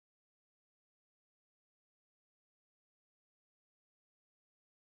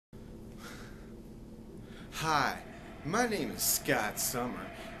Hi, my name is Scott Summer,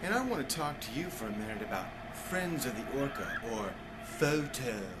 and I want to talk to you for a minute about Friends of the Orca, or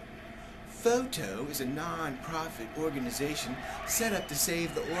FOTO. FOTO is a non-profit organization set up to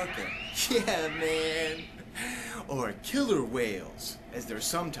save the orca. Yeah, man! Or killer whales, as they're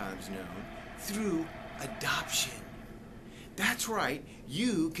sometimes known, through adoption. That's right,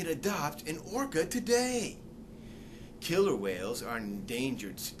 you can adopt an orca today. Killer whales are an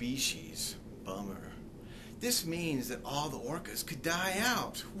endangered species. Bummer. This means that all the orcas could die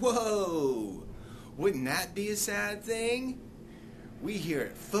out. Whoa! Wouldn't that be a sad thing? We here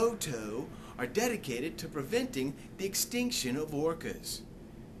at FOTO are dedicated to preventing the extinction of orcas.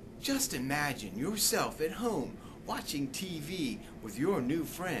 Just imagine yourself at home watching TV with your new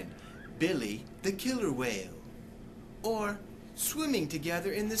friend, Billy the killer whale. Or swimming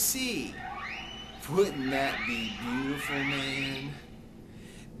together in the sea. Wouldn't that be beautiful, man?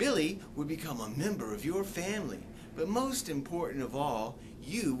 Billy would become a member of your family, but most important of all,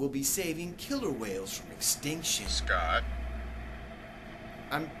 you will be saving killer whales from extinction. Scott,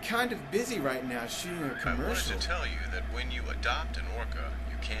 I'm kind of busy right now shooting a commercial. I wanted to tell you that when you adopt an orca,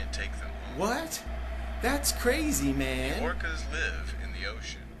 you can't take them home. What? That's crazy, man. Orcas live in the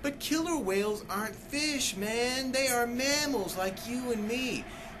ocean. But killer whales aren't fish, man. They are mammals like you and me.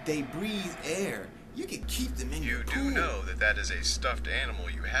 They breathe air. You can keep them in your pool. You do know that that is a stuffed animal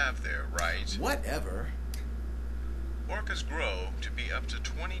you have there, right? Whatever. Orcas grow to be up to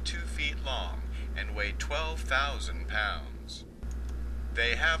 22 feet long and weigh 12,000 pounds.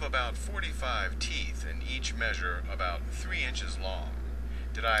 They have about 45 teeth and each measure about 3 inches long.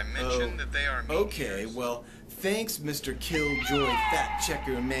 Did I mention that they are meat Okay, eaters? well, thanks, Mr. Killjoy Fat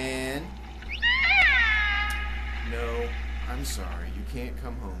Checker Man. No, I'm sorry. You can't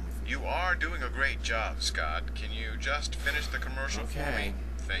come home with me. You are doing a great job, Scott. Can you just finish the commercial for me?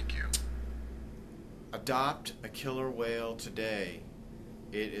 Thank you. Adopt a killer whale today.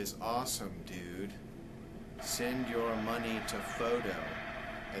 It is awesome, dude. Send your money to FOTO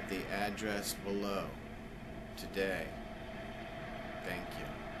at the address below today. Thank you.